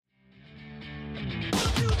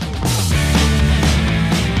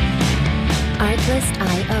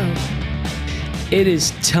Limitless.io. It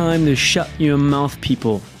is time to shut your mouth,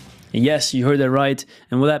 people. And yes, you heard that right.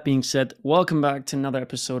 And with that being said, welcome back to another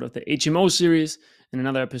episode of the HMO series and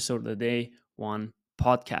another episode of the Day One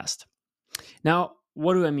podcast. Now,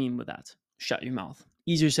 what do I mean with that? Shut your mouth.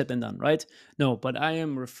 Easier said than done, right? No, but I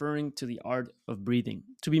am referring to the art of breathing.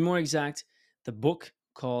 To be more exact, the book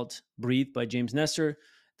called Breathe by James Nestor,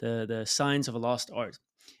 the Science of a Lost Art.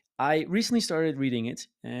 I recently started reading it,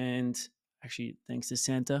 and actually, thanks to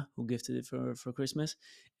Santa who gifted it for Christmas.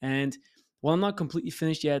 And while I'm not completely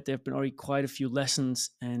finished yet, there have been already quite a few lessons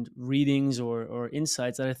and readings or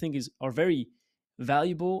insights that I think are very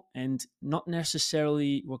valuable and not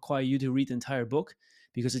necessarily require you to read the entire book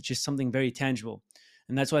because it's just something very tangible.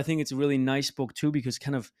 And that's why I think it's a really nice book too, because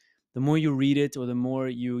kind of the more you read it or the more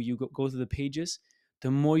you go through the pages, the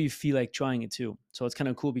more you feel like trying it too. So it's kind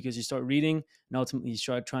of cool because you start reading and ultimately you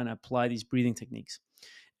start trying to apply these breathing techniques.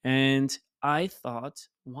 And I thought,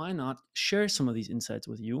 why not share some of these insights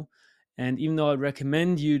with you? And even though I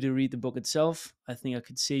recommend you to read the book itself, I think I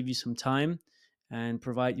could save you some time and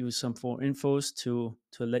provide you with some more infos to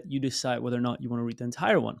let you decide whether or not you want to read the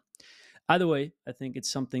entire one. Either way, I think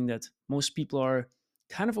it's something that most people are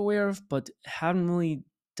kind of aware of, but haven't really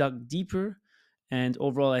dug deeper. And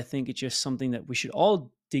overall, I think it's just something that we should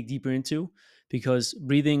all dig deeper into because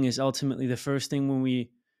breathing is ultimately the first thing when we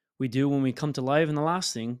do when we come to life and the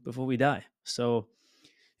last thing before we die. So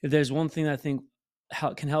if there's one thing that I think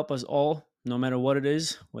can help us all, no matter what it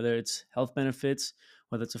is, whether it's health benefits,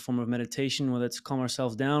 whether it's a form of meditation, whether it's to calm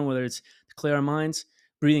ourselves down, whether it's to clear our minds,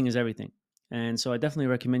 breathing is everything. And so I definitely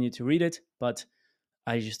recommend you to read it, but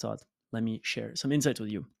I just thought, let me share some insights with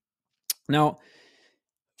you. Now,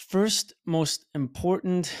 first most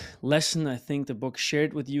important lesson I think the book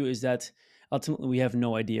shared with you is that ultimately we have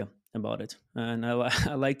no idea about it. And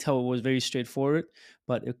I liked how it was very straightforward,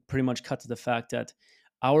 but it pretty much cut to the fact that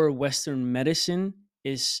our Western medicine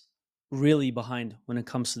is really behind when it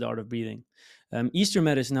comes to the art of breathing. Eastern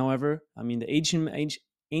medicine, however, I mean, the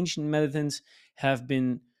ancient medicines have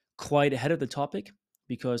been quite ahead of the topic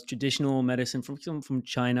because traditional medicine from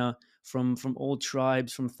China, from old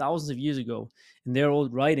tribes, from thousands of years ago, in their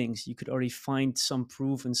old writings, you could already find some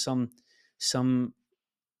proof and some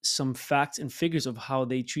facts and figures of how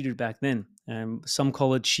they treated back then. Some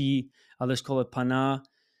call it Qi, others call it Pana.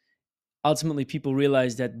 Ultimately, people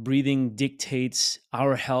realize that breathing dictates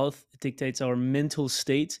our health, it dictates our mental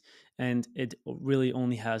state, and it really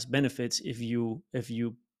only has benefits if you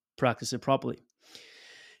practice it properly.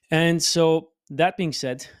 And so that being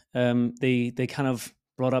said, they kind of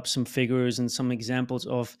brought up some figures and some examples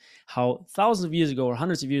of how thousands of years ago or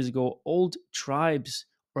hundreds of years ago, old tribes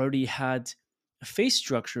already had a face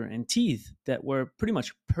structure and teeth that were pretty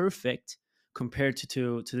much perfect compared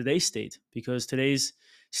to today's state. Because today's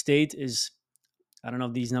state is, I don't know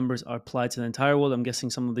if these numbers are applied to the entire world. I'm guessing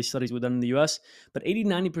some of these studies were done in the US, but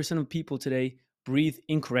 80-90% of people today breathe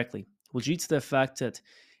incorrectly, which leads to the fact that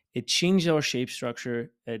it changes our shape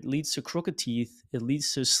structure. It leads to crooked teeth. It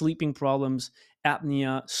leads to sleeping problems,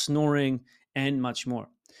 apnea, snoring, and much more.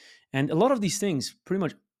 And a lot of these things, pretty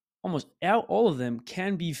much almost all of them,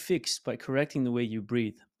 can be fixed by correcting the way you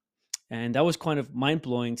breathe. And that was kind of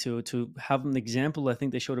mind-blowing to have an example. I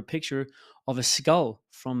think they showed a picture of a skull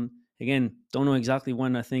from, again, don't know exactly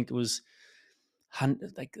when, I think it was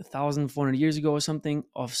like 1,400 years ago or something,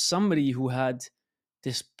 of somebody who had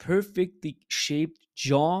this perfectly shaped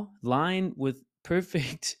jaw line with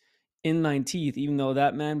perfect inline teeth, even though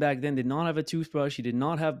that man back then did not have a toothbrush, he did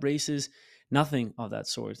not have braces, nothing of that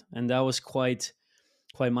sort. And that was quite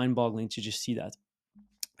mind-boggling to just see that.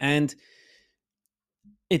 And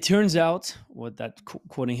it turns out,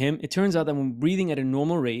 quoting him, it turns out that when breathing at a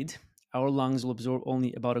normal rate, our lungs will absorb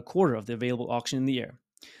only about a quarter of the available oxygen in the air.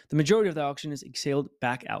 The majority of the oxygen is exhaled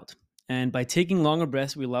back out. And by taking longer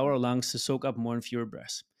breaths, we allow our lungs to soak up more and fewer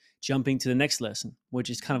breaths. Jumping to the next lesson, which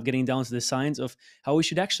is kind of getting down to the science of how we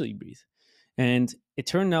should actually breathe. And it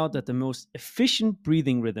turned out that the most efficient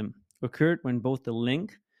breathing rhythm occurred when both the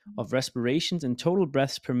length of respirations and total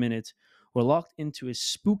breaths per minute were locked into a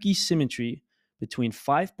spooky symmetry between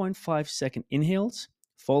 5.5 second inhales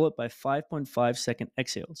followed by 5.5 second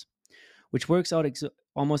exhales, which works out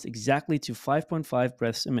almost exactly to 5.5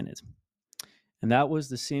 breaths a minute. And that was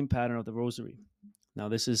the same pattern of the rosary. Now,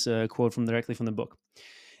 this is a quote directly from the book.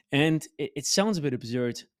 And it sounds a bit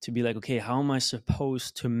absurd to be like, okay, how am I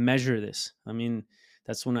supposed to measure this? I mean,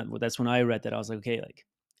 that's when I read that. I was like, okay, like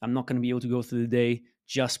I'm not going to be able to go through the day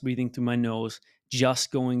just breathing through my nose,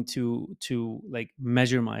 just going to like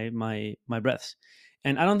measure my breaths.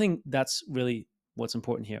 And I don't think that's really what's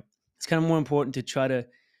important here. It's kind of more important to try to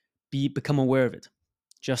become aware of it.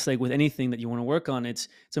 just like with anything that you want to work on, it's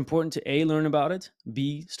important to A, learn about it,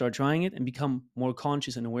 B, start trying it, and become more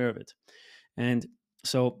conscious and aware of it. And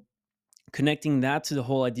so connecting that to the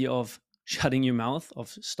whole idea of shutting your mouth, of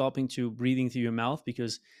stopping to breathing through your mouth,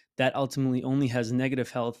 because that ultimately only has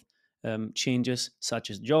negative health changes, such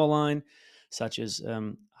as jawline, such as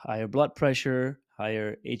higher blood pressure,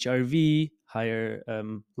 higher HRV, higher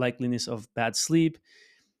likeliness of bad sleep.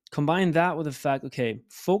 Combine that with the fact, okay,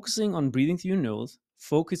 focusing on breathing through your nose,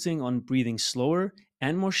 focusing on breathing slower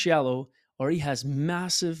and more shallow already has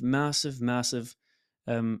massive, massive, massive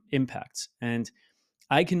impacts. And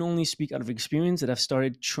I can only speak out of experience that I've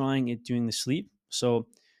started trying it during the sleep. So,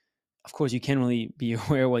 of course, you can't really be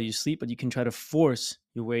aware while you sleep, but you can try to force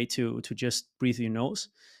your way to just breathe through your nose.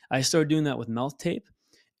 I started doing that with mouth tape,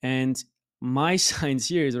 and my science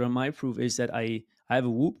here is, or my proof is that I have a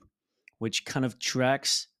Whoop, which kind of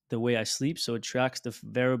tracks the way I sleep. So it tracks the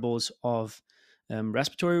variables of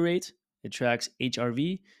respiratory rate, it tracks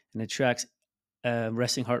HRV, and it tracks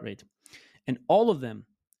resting heart rate. And all of them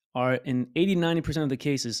are in 80, 90% of the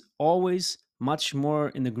cases always much more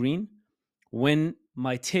in the green when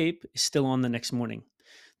my tape is still on the next morning.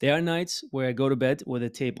 There are nights where I go to bed with the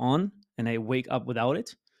tape on and I wake up without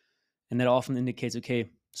it. And that often indicates, okay,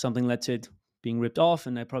 something led to it being ripped off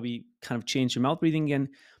and I probably kind of changed your mouth breathing again.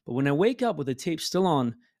 But when I wake up with the tape still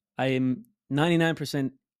on, I am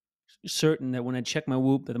 99% certain that when I check my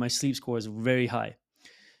Whoop, that my sleep score is very high.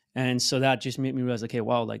 And so that just made me realize, okay,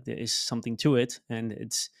 wow, like there is something to it. And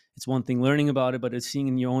it's one thing learning about it, but it's seeing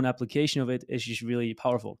in your own application of it is just really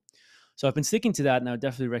powerful. So I've been sticking to that, and I would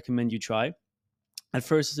definitely recommend you try. At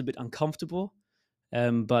first, it's a bit uncomfortable,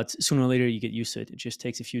 but sooner or later you get used to it. It just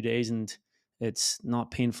takes a few days, and it's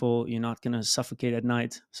not painful. You're not going to suffocate at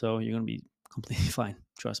night, so you're going to be completely fine.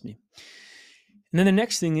 Trust me. And then the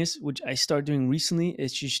next thing is, which I started doing recently,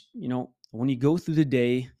 is just, when you go through the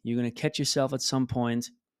day, you're going to catch yourself at some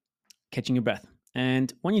point catching your breath.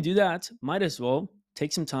 And when you do that, might as well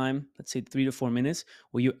take some time, let's say 3 to 4 minutes,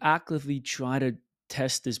 where you actively try to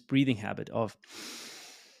test this breathing habit of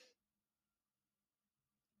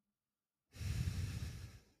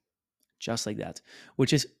just like that,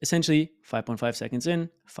 which is essentially 5.5 seconds in,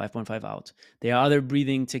 5.5 out. There are other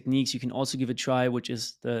breathing techniques you can also give a try, which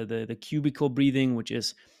is the cubicle breathing, which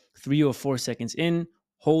is 3 or 4 seconds in,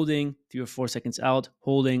 holding, 3 or 4 seconds out,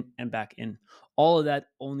 holding, and back in. All of that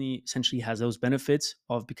only essentially has those benefits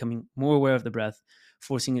of becoming more aware of the breath,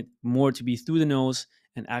 forcing it more to be through the nose,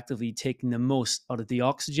 and actively taking the most out of the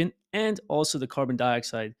oxygen and also the carbon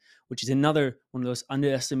dioxide, which is another one of those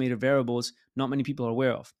underestimated variables not many people are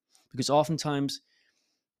aware of. Because oftentimes,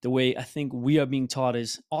 the way I think we are being taught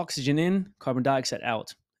is oxygen in, carbon dioxide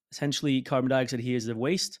out. Essentially, carbon dioxide here is the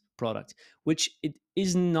waste product, which it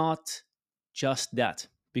is not just that.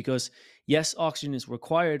 Because yes, oxygen is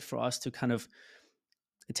required for us to kind of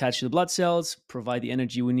attach to the blood cells, provide the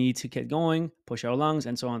energy we need to get going, push our lungs,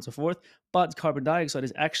 and so on and so forth. But carbon dioxide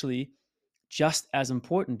is actually just as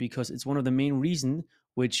important because it's one of the main reasons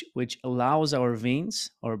which allows our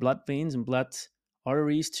veins, our blood veins and blood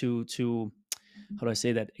arteries to how do I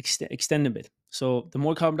say that, extend a bit. So the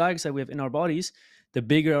more carbon dioxide we have in our bodies, the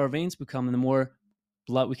bigger our veins become, and the more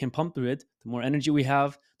blood we can pump through it, the more energy we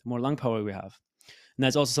have, the more lung power we have. And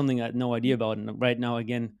that's also something I had no idea about. And right now,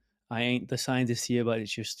 again, I ain't the scientist here, but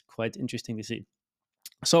it's just quite interesting to see.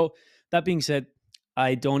 So that being said,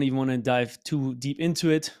 I don't even want to dive too deep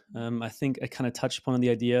into it. I think I kind of touched upon the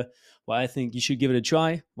idea why I think you should give it a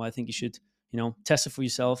try, why I think you should, test it for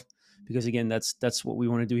yourself. Because again, that's what we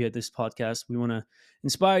want to do here at this podcast. We want to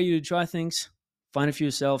inspire you to try things, find it for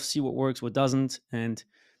yourself, see what works, what doesn't, and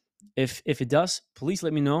if it does, please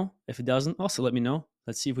let me know. If it doesn't, also let me know.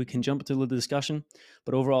 Let's see if we can jump into a little discussion.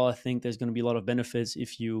 But overall, I think there's going to be a lot of benefits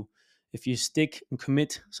if you stick and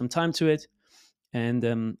commit some time to it. And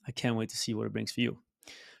I can't wait to see what it brings for you.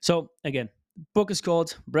 So again, book is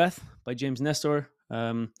called Breath by James Nestor.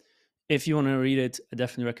 If you want to read it, I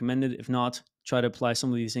definitely recommend it. If not, try to apply some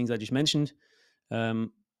of these things I just mentioned.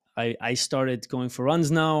 I started going for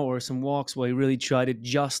runs now or some walks where I really try to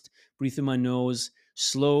just breathe through my nose,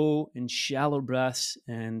 slow and shallow breaths,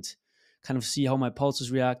 and kind of see how my pulse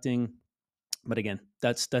is reacting. But again,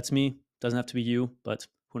 that's me. Doesn't have to be you, but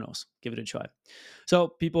who knows? Give it a try. So,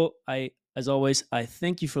 people, as always, I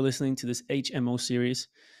thank you for listening to this HMO series.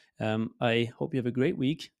 I hope you have a great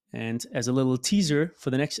week. And as a little teaser for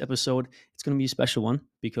the next episode, it's going to be a special one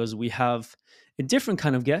because we have a different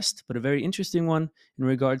kind of guest, but a very interesting one in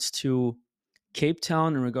regards to Cape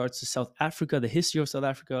Town, in regards to South Africa, the history of South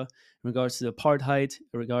Africa, in regards to apartheid,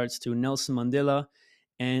 in regards to Nelson Mandela,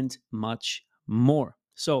 and much more.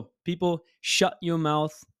 So, people, shut your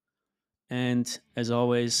mouth And as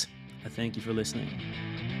always, I thank you for listening.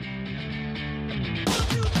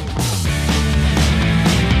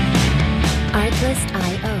 Artlist